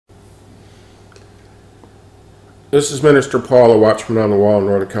This is Minister Paul, a watchman on the wall in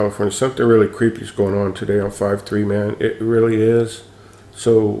Northern California. Something really creepy is going on today on 5-3, man. It really is.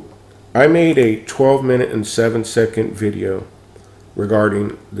 So I made a 12-minute and 7-second video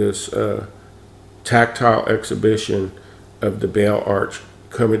regarding this tactile exhibition of the Baal Arch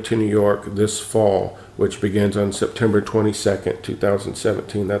coming to New York this fall, which begins on September 22nd,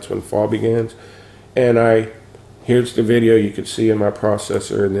 2017. That's when fall begins. And here's the video you can see in my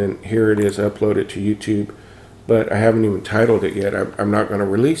processor, and then here it is uploaded to YouTube. But I haven't even titled it yet. I'm not going to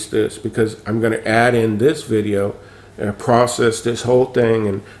release this because I'm going to add in this video and process this whole thing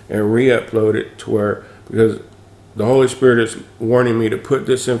and re-upload it to where, because the Holy Spirit is warning me to put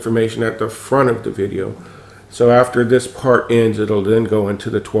this information at the front of the video. So after this part ends, it'll then go into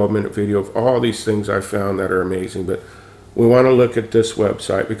the 12-minute video of all these things I found that are amazing. But we want to look at this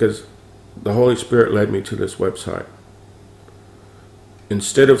website because the Holy Spirit led me to this website.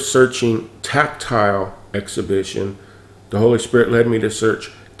 Instead of searching tactile exhibition, the Holy Spirit led me to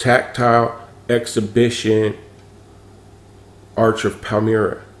search tactile exhibition Arch of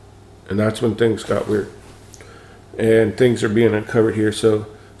Palmyra, and that's when things got weird and things are being uncovered here. So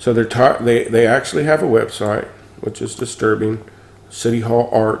they actually have a website, which is disturbing,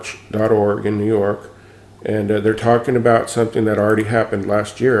 cityhallarch.org in New York, and they're talking about something that already happened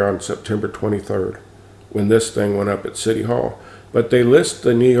last year on September 23rd when this thing went up at City Hall. But they list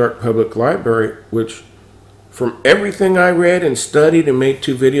the New York Public Library, which from everything I read and studied and made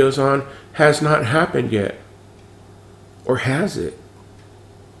 2 videos on, has not happened yet. Or has it?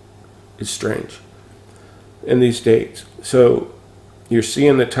 It's strange. In these dates. So you're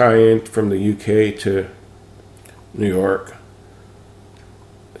seeing the tie-in from the UK to New York.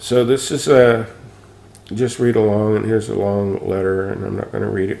 So this is just read along, and here's a long letter, and I'm not going to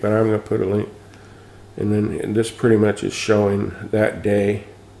read it, but I'm going to put a link. And this pretty much is showing that day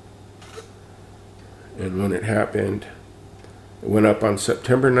and when it happened. It went up on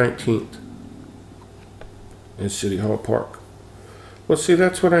September 19th in City Hall Park. Well, see,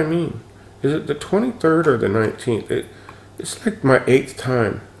 that's what I mean. Is it the 23rd or the 19th? It's like my 8th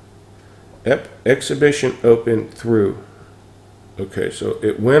time. Exhibition opened through. Okay, so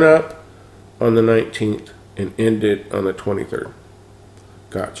it went up on the 19th and ended on the 23rd.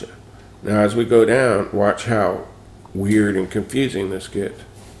 Gotcha. Now, as we go down, watch how weird and confusing this gets.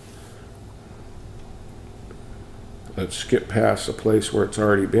 Let's skip past the place where it's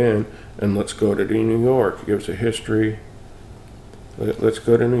already been, and let's go to New York. It gives a history. Let's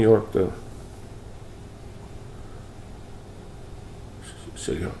go to New York, though.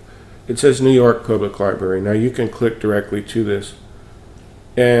 City Hall. It says New York Public Library. Now, you can click directly to this.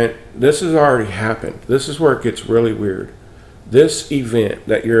 And this has already happened. This is where it gets really weird. This event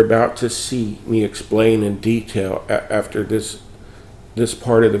that you're about to see me explain in detail after this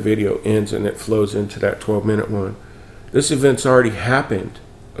part of the video ends and it flows into that 12-minute one. This event's already happened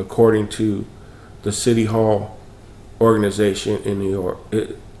according to the City Hall organization in New York.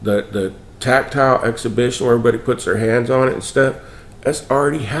 The tactile exhibition where everybody puts their hands on it and stuff, that's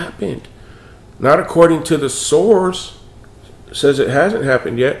already happened. Not according to the source, it says it hasn't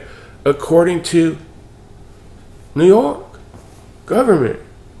happened yet, according to New York government.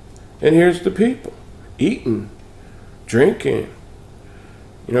 And here's the people eating, drinking,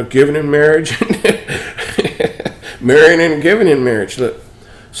 giving in marriage, marrying and giving in marriage. Look,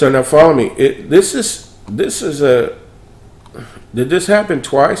 so now follow me. Did this happen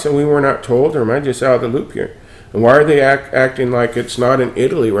twice and we were not told, or am I just out of the loop here? And why are they acting like it's not in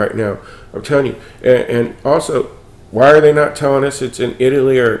Italy right now? I'm telling you. And also, why are they not telling us it's in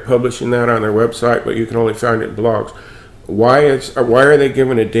Italy or publishing that on their website, but you can only find it in blogs? Why are they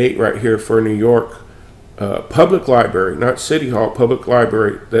giving a date right here for New York Public Library, not City Hall, Public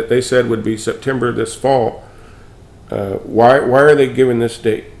Library, that they said would be September this fall? Why are they giving this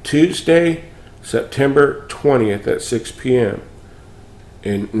date? Tuesday, September 20th at 6 p.m.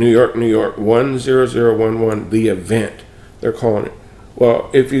 in New York, 10011, the event, they're calling it. Well,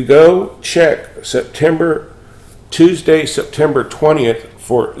 if you go check Tuesday, September 20th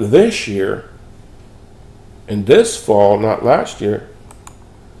for this year, and this fall, not last year,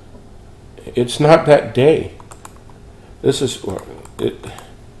 it's not that day. This is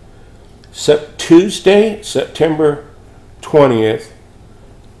Tuesday, September 20th.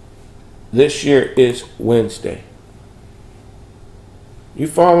 This year is Wednesday. You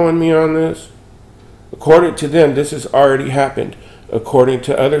following me on this? According to them, this has already happened. According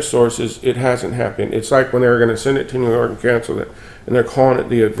to other sources, it hasn't happened. It's like when they were going to send it to New York and cancel it, and they're calling it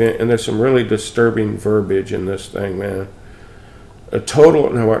the event, and there's some really disturbing verbiage in this thing, man.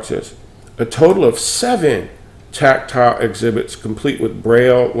 Now watch this. A total of 7 tactile exhibits complete with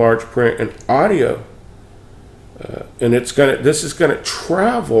braille, large print, and audio And this is gonna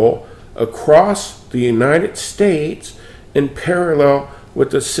travel across the United States in parallel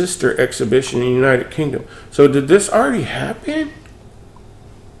with the sister exhibition in the United Kingdom. So did this already happen?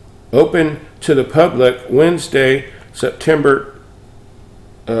 Open to the public Wednesday, September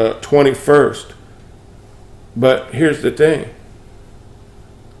 21st. But here's the thing.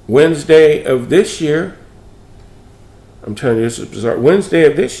 Wednesday of this year, I'm telling you, this is bizarre. Wednesday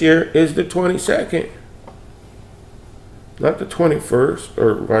of this year is the 22nd. Not the 21st,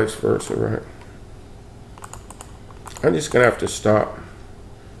 or vice versa, right? I'm just going to have to stop.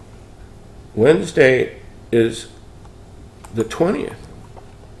 Wednesday is the 20th,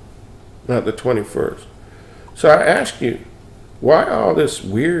 not the 21st. So I ask you, why all this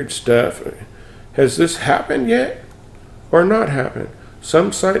weird stuff? Has this happened yet or not happened?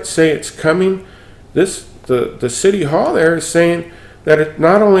 Some sites say it's coming. The city hall there is saying that it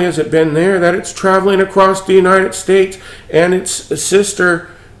not only has it been there, that it's traveling across the United States and its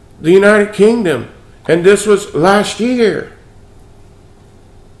sister, the United Kingdom. And this was last year.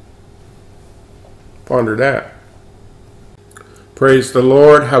 Ponder that. Praise the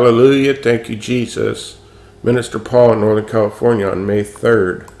Lord. Hallelujah. Thank you, Jesus. Minister Paul in Northern California on May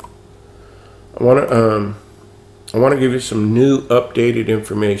 3rd. I want to give you some new updated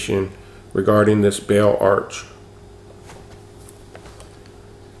information regarding this Baal arch.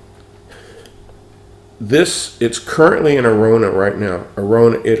 It's currently in Arona right now,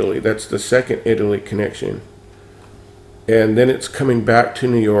 Arona, Italy. That's the second Italy connection. And then it's coming back to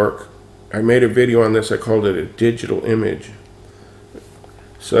New York. I made a video on this. I called it a digital image.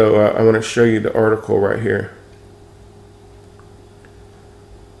 So I want to show you the article right here.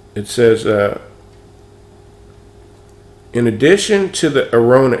 It says, in addition to the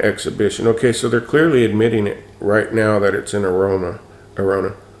Arona exhibition, okay, so they're clearly admitting it right now that it's in Arona.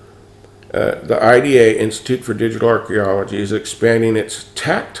 The IDA, Institute for Digital Archaeology, is expanding its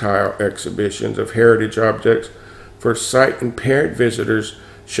tactile exhibitions of heritage objects for sight-impaired visitors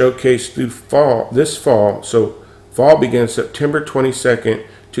showcased through this fall. So fall begins September 22nd,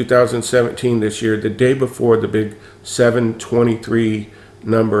 2017 this year, the day before the big 723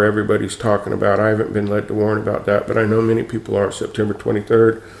 number everybody's talking about. I haven't been led to warn about that, but I know many people are. September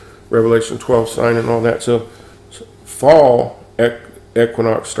 23rd, Revelation 12 sign and all that. So fall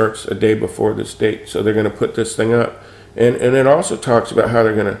equinox starts a day before this date. So they're going to put this thing up. And it also talks about how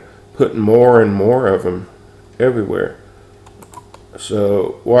they're going to put more and more of them everywhere.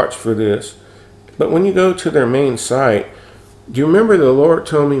 So watch for this. But when you go to their main site, do you remember the Lord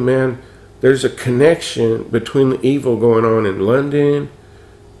told me, man, there's a connection between the evil going on in London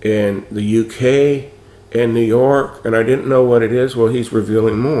and the UK and New York, and I didn't know what it is. Well, he's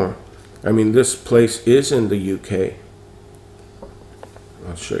revealing more. I mean, this place is in the UK.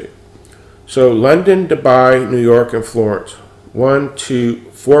 I'll show you. So London, Dubai, New York, and Florence. 1,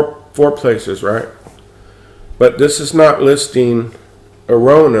 2, 4 places, right? But this is not listing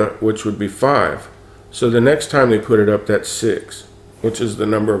Arona, which would be 5. So the next time they put it up, that's 6, which is the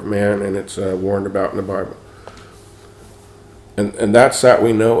number of man, and it's warned about in the Bible. And that's that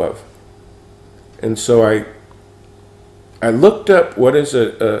we know of. And so I looked up what is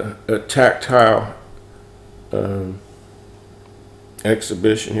a tactile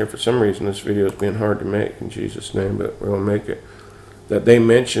exhibition here. For some reason, this video is being hard to make in Jesus' name, but we'll make it. That they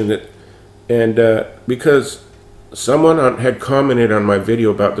mentioned it, and because someone had commented on my video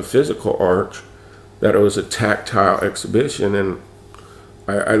about the physical arch, that it was a tactile exhibition, and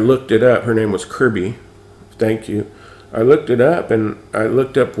I looked it up. Her name was Kirby. Thank you. I looked it up, and I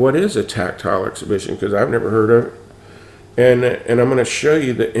looked up what is a tactile exhibition, because I've never heard of it. And I'm going to show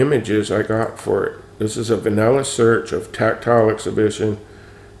you the images I got for it. This is a vanilla search of tactile exhibition,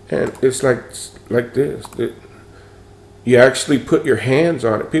 and it's like this. You actually put your hands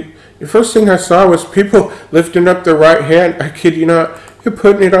on it. The first thing I saw was people lifting up their right hand. I kid you not. You're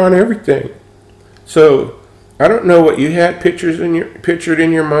putting it on everything. So I don't know what you had pictured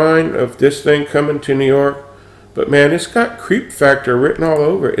in your mind of this thing coming to New York, but man, it's got creep factor written all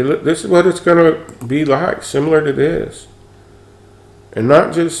over it. This is what it's going to be like, similar to this. And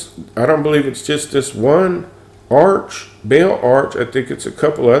not just, I don't believe it's just this one arch, Baal arch. I think it's a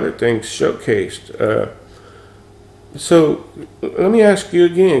couple other things showcased. So let me ask you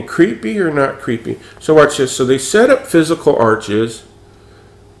again, creepy or not creepy? So watch this. So they set up physical arches,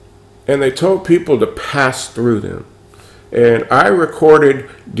 and they told people to pass through them. And I recorded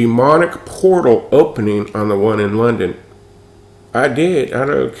demonic portal opening on the one in London. I did. I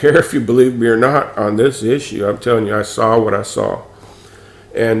don't care if you believe me or not on this issue. I'm telling you, I saw what I saw.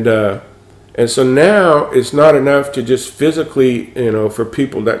 And so now it's not enough to just physically, for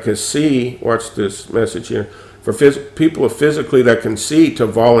people that can see, watch this message here, for people physically that can see to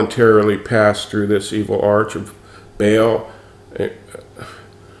voluntarily pass through this evil arch of Baal.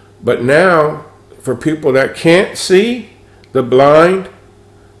 But now, for people that can't see, the blind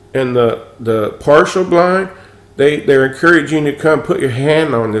and the partial blind, they're encouraging you to come put your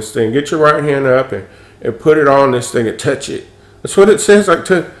hand on this thing. Get your right hand up and put it on this thing and touch it. That's what it says.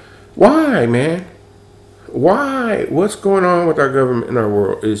 Why, man? Why? What's going on with our government and our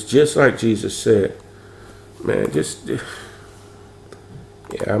world? It's just like Jesus said. Man, yeah,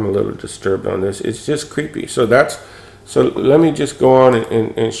 I'm a little disturbed on this. It's just creepy. So let me just go on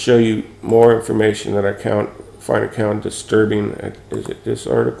and show you more information that I find account disturbing. Is it this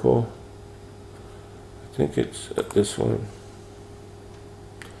article? I think it's this one.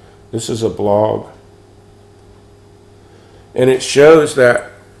 This is a blog. And it shows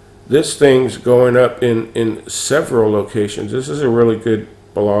that this thing's going up in several locations. This is a really good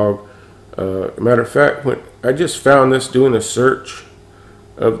blog. Matter of fact, when I just found this doing a search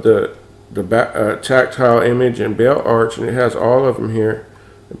of the tactile image and Baal arch, and it has all of them here,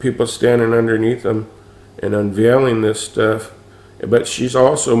 and people standing underneath them and unveiling this stuff. But she's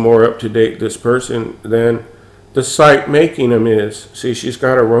also more up to date, this person, than the site making them is. See, she's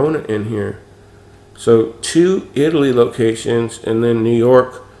got a Rona in here. So 2 Italy locations, and then New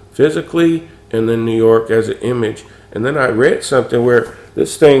York physically, and then New York as an image. And then I read something where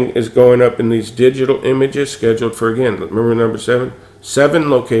this thing is going up in these digital images scheduled for, again, remember number 7? 7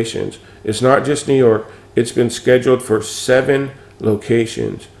 locations. It's not just New York. It's been scheduled for 7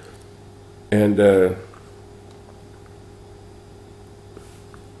 locations. And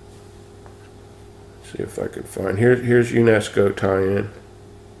see if I can find. Here's UNESCO tie-in.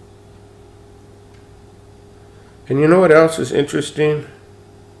 And you know what else is interesting?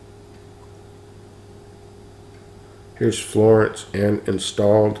 Here's Florence and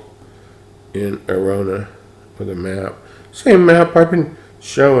installed in Arona with a map. Same map I've been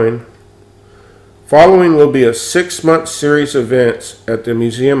showing. Following will be a 6-month series of events at the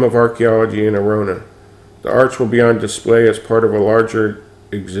Museum of Archaeology in Arona. The arch will be on display as part of a larger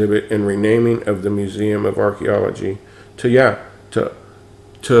exhibit and renaming of the Museum of Archaeology to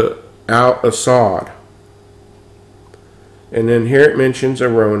Al-Assad. And then here it mentions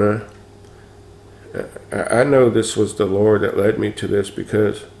Arona. I know this was the Lord that led me to this,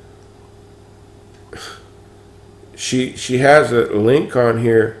 because she has a link on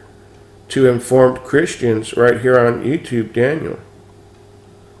here to Informed Christians right here on YouTube, Daniel,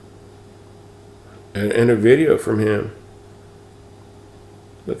 and a video from him.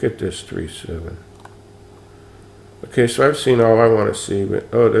 Look at this 3:7. Okay, so I've seen all I want to see, but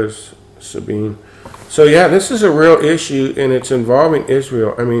oh, there's Sabine. So yeah, this is a real issue, and it's involving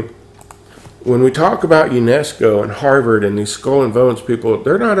Israel. I mean, when we talk about UNESCO and Harvard and these skull and bones people,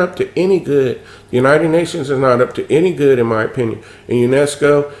 they're not up to any good. The United Nations is not up to any good, in my opinion. And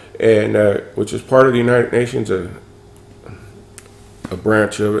UNESCO, and which is part of the United Nations, a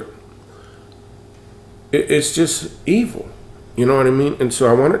branch of it, it's just evil. You know what I mean? And so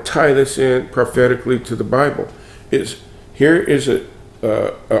I want to tie this in prophetically to the Bible. Here is an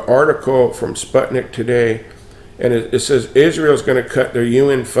article from Sputnik today, and it says Israel's going to cut their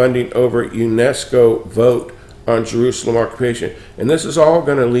UN funding over UNESCO vote on Jerusalem occupation. And this is all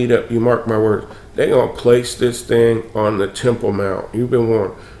going to lead up, you mark my words, they're going to place this thing on the Temple Mount. You've been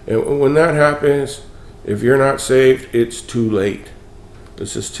warned. And when that happens, if you're not saved, it's too late.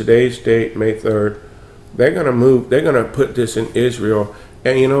 This is today's date, May 3rd. They're going to move, they're going to put this in Israel.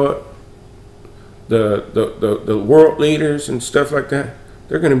 And you know what? The world leaders and stuff like that,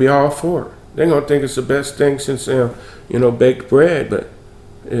 they're going to be all for it. They're going to think it's the best thing since, baked bread. But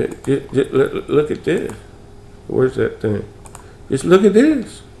look at this. Where's that thing? Just look at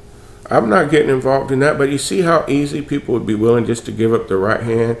this. I'm not getting involved in that, but you see how easy people would be willing just to give up their right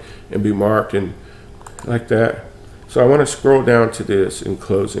hand and be marked and like that. So I want to scroll down to this in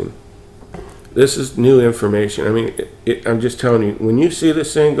closing. This is new information. I mean, I'm just telling you, when you see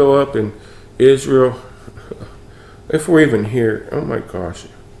this thing go up in Israel, if we're even here, oh my gosh.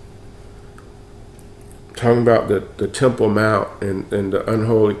 Talking about the Temple Mount and the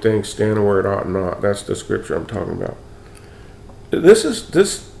unholy things standing where it ought not. That's the scripture I'm talking about. This is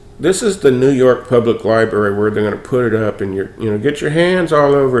the New York Public Library where they're going to put it up, and get your hands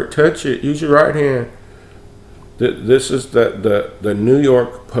all over it, touch it, use your right hand. This is the New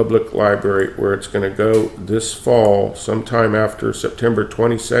York Public Library where it's going to go this fall, sometime after September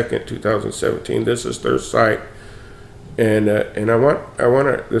 22nd, 2017. This is their site, and I want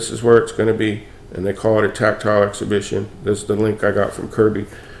to. This is where it's going to be. And they call it a tactile exhibition. This is the link I got from Kirby.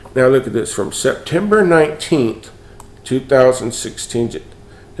 Now look at this. From September 19th, 2016,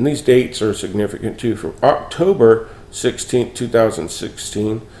 And these dates are significant too. From October 16th,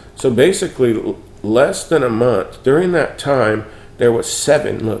 2016. So basically less than a month. During that time, there was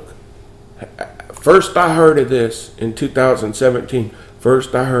 7. Look, first I heard of this in 2017.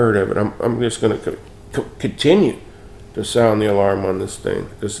 First I heard of it. I'm just going to continue to sound the alarm on this thing.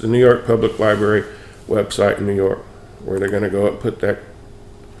 This is the New York Public Library website in New York, where they're going to go and put that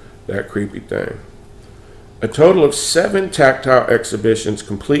creepy thing. A total of 7 tactile exhibitions,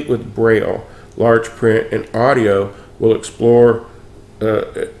 complete with braille, large print, and audio, will explore.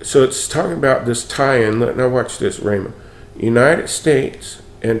 So it's talking about this tie-in. Now watch this, Raymond. United States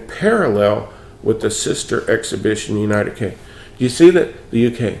and parallel with the sister exhibition, United K. Do you see that? The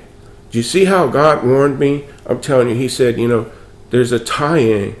UK. Do you see how God warned me? I'm telling you, he said, you know, there's a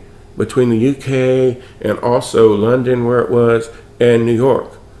tie-in between the UK and also London, where it was, and New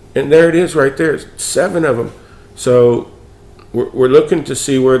York. And there it is right there. 7 of them. So we're looking to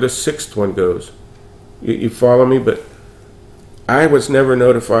see where the 6th one goes. You follow me? But I was never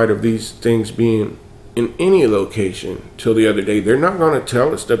notified of these things being in any location till the other day. They're not going to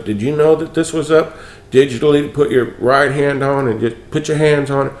tell us stuff. Did you know that this was up digitally to put your right hand on and just put your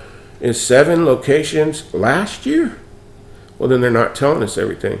hands on it in 7 locations last year? Well, then they're not telling us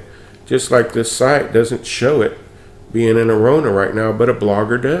everything. Just like this site doesn't show it being in Arona right now, but a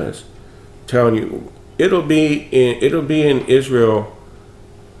blogger does. I'm telling you, it'll be in Israel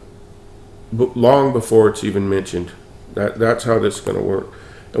long before it's even mentioned. That's how this is going to work.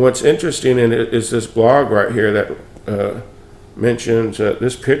 And what's interesting in it is this blog right here that mentions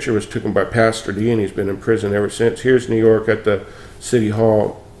this picture was taken by Pastor D, and he's been in prison ever since. Here's New York at the City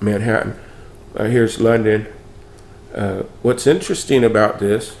Hall, Manhattan. Here's London. What's interesting about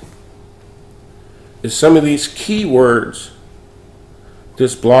this is some of these keywords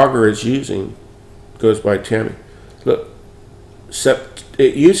this blogger is using. Goes by Tammy. Look,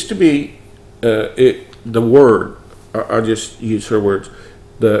 it used to be the word. I'll just use her words.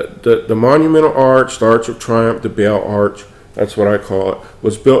 The monumental arch, the Arch of Triumph, the Baal Arch, that's what I call it,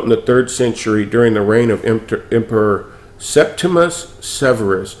 was built in the 3rd century during the reign of Emperor Septimus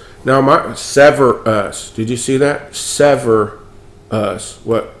Severus. Now, sever us. Did you see that? Sever us.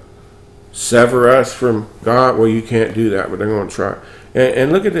 What? Sever us from God? Well, you can't do that, but they're going to try.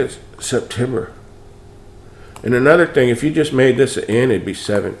 And look at this, September. And another thing, if you just made this an N, it'd be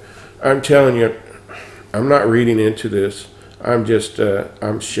 7. I'm telling you, I'm not reading into this. I'm just,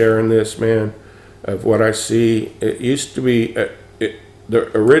 I'm sharing this, man, of what I see. It used to be,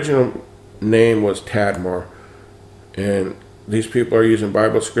 the original name was Tadmor. And these people are using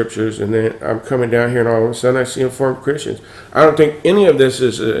Bible scriptures. And then I'm coming down here and all of a sudden I see Informed Christians. I don't think any of this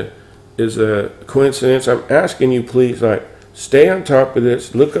is a coincidence. I'm asking you, please, like, stay on top of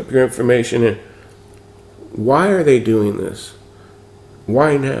this. Look up your information. And why are they doing this?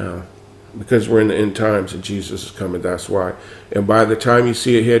 Why now? Because we're in the end times and Jesus is coming, that's why. And by the time you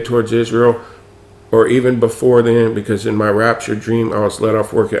see it head towards Israel, or even before then, because in my rapture dream I was let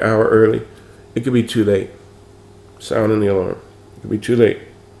off work an hour early, it could be too late. Sounding the alarm. It could be too late.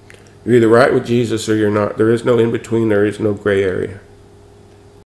 You're either right with Jesus or you're not. There is no in between, there is no gray area.